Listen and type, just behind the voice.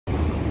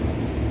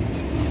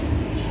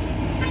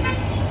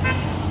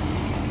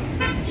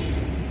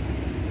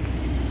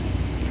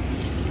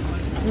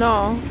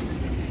No.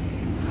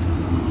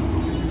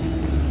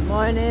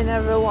 Morning,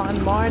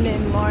 everyone.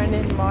 Morning,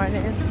 morning,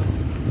 morning.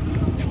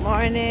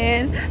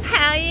 Morning.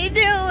 How you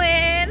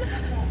doing?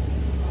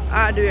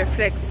 Hardware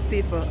flex,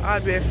 people.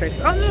 Hardware flex.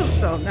 Oh, no,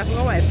 so. I'm going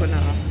to wipe for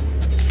now.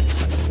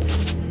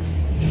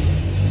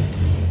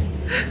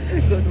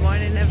 Good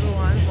morning,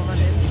 everyone.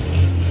 Morning.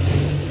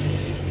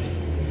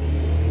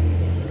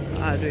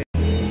 Hardware.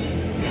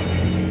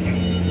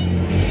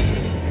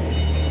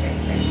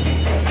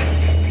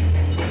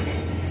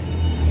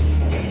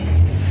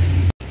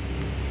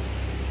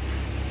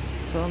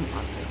 Some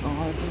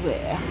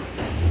hardware.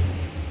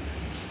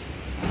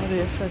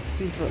 Hardware flex,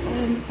 people.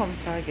 Oh, I'm come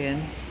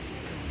again.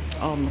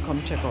 I'm come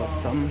check out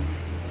some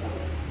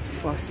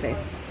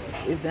faucets.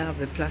 If they have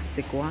the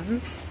plastic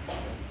ones.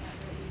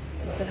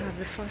 They have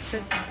the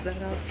faucets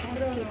that are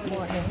plastic.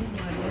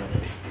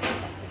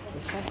 The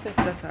faucets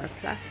that are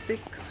plastic,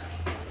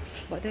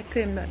 but they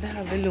claim that they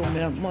have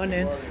aluminum.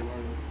 Morning.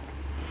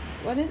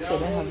 What is it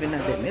they have in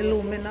them?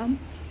 Aluminum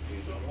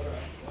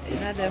in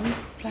them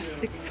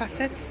plastic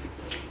faucets.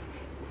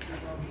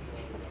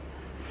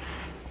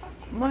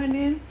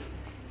 Morning.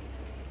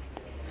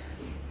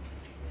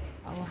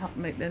 I will have to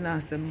make the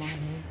nasty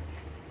morning.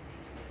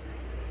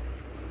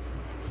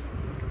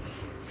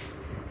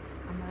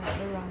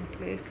 The wrong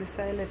place. This is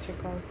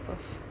electrical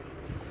stuff.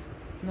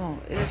 No,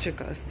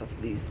 electrical stuff,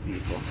 these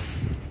people.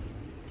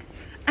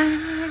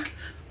 I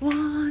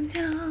want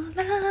your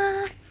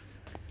love.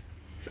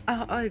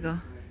 Oh, there you go.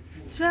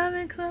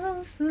 Driving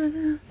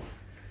closer.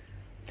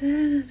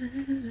 Da, da,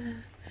 da.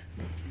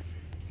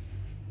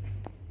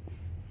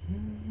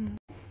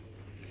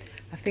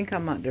 I think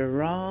I'm at the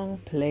wrong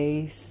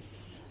place.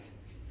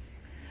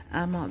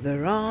 I'm at the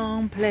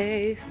wrong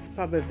place.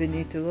 Probably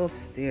need to go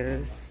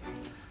upstairs.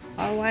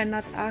 Or why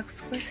not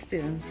ask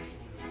questions?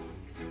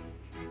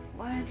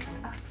 Why not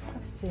ask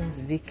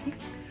questions, Vicky?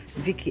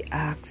 Vicky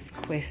asks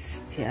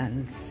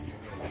questions.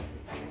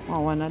 I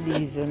want one of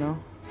these, you know.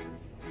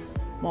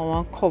 I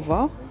want one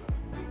cover.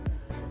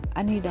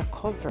 I need a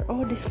cover.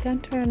 Oh, this can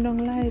turn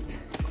on light.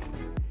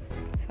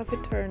 So I have to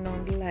turn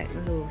on the light,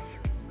 love.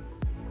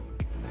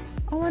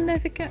 I wonder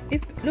if it can.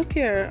 Look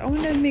here. I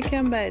wonder if we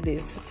can buy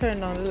this.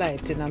 Turn on the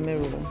light in my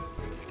room.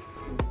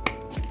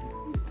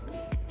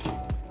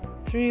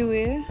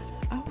 3-way.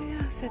 Oh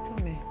yeah, said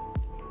to me.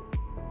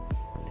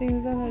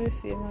 Things are not the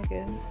same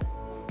again.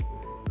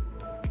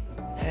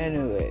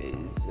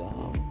 Anyways, I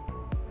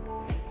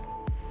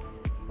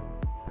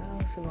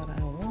don't see what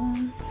I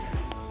want.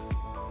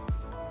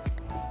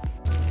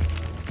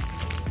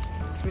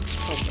 Switch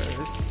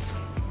covers.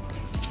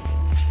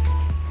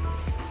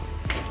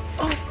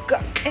 Oh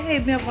God! Hey,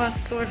 me have a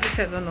story to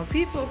tell no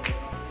people.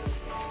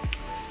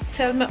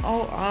 Tell me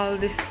how all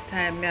this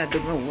time me I do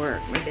my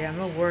work. Me day I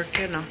work,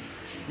 you know.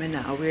 I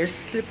now wear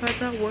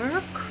slippers at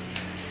work.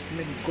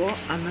 I go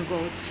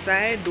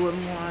outside, do what I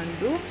want to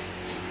do.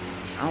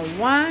 And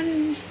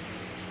one,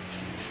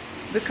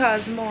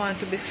 because I want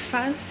to be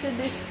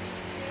fancy,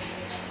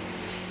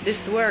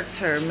 this work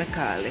term, I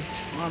call it.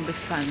 I want to be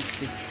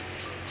fancy.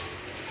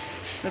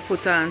 I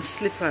put on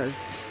slippers.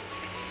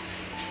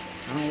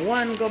 And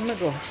one go, my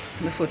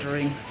foot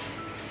ring.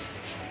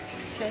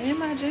 Can you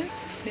imagine?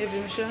 Maybe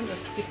we should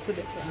just stick to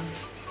the plan.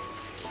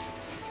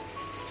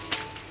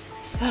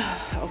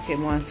 Okay,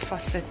 want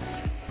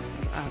faucets.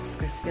 Ask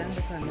questions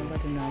because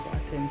nobody knows to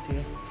attend to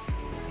you.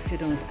 If you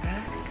don't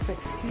ask,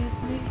 excuse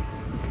me.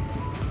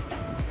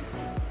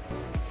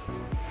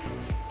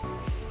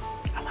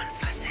 I want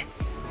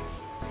faucets.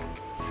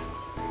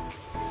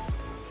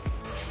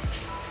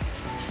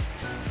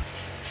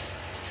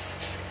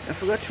 I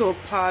forgot to show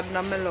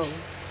partner, my love.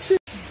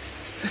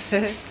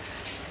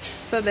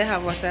 So they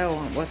have what I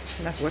want, but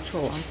I forgot to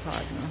show one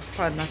partner.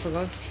 Partner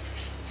forgot.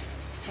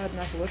 I'd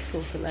not go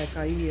through for like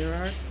a year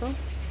or so.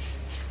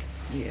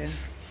 Yeah.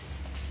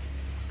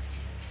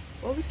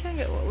 Well, we can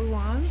get what we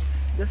want.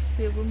 Just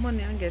save the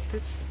money and get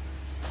it.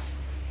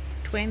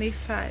 20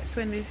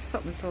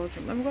 something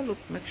thousand. I'm gonna look,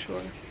 make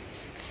sure.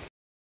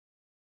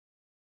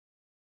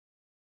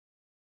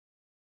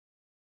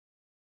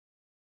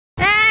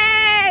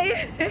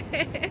 Hey!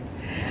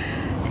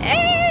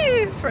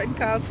 Hey! Friend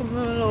called to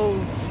me,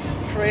 love.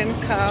 Friend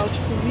called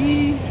to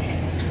me.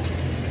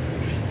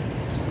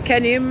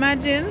 Can you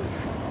imagine?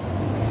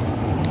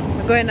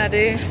 We're going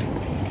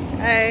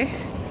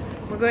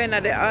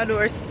at the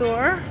hardware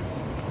store,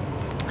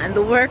 and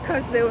the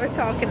workers they were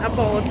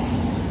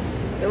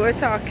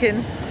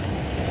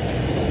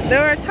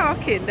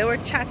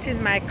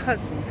chatting my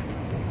cousin.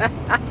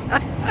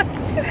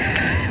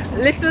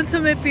 Listen to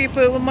me,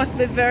 people, we must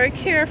be very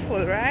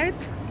careful,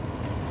 right?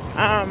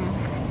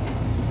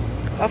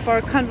 Of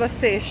our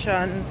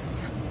conversations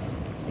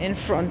in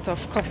front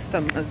of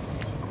customers,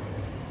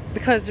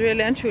 because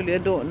really and truly I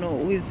don't know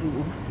who is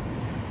who.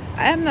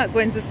 I am not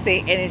going to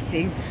say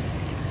anything.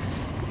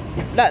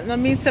 That no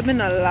means I'm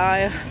not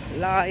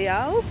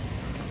loyal,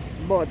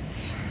 but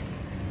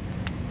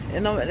you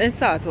know, let's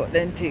start what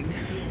then thing.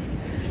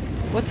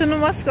 But you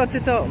must cut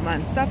it out,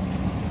 man. Stop.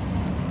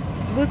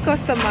 Good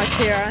customer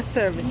care and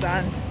service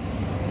and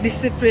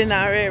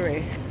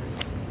disciplinary.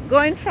 Go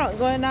in front,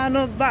 going on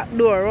the back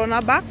door, run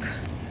a back.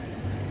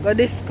 Go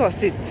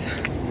discuss it.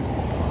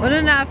 When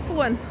you have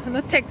phone,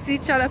 you text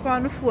each other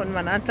on the phone,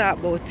 man, and talk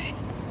about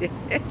it.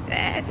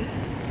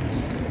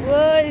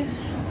 Boy,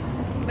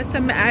 I say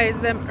my eyes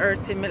them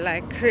hurting me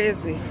like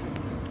crazy.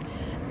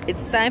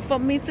 It's time for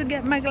me to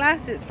get my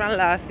glasses from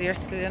last year.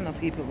 Still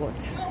enough people, but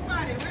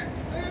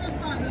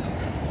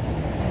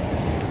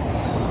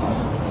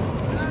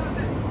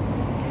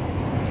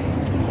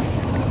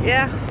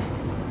yeah,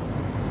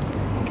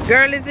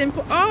 girl is in.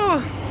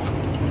 Oh,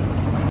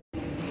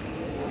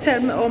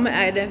 tell me how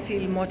my eye then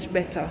feel much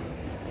better.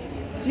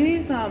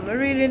 Jesus, I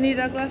really need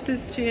a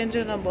glasses change,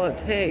 but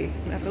hey,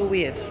 I have to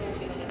wait.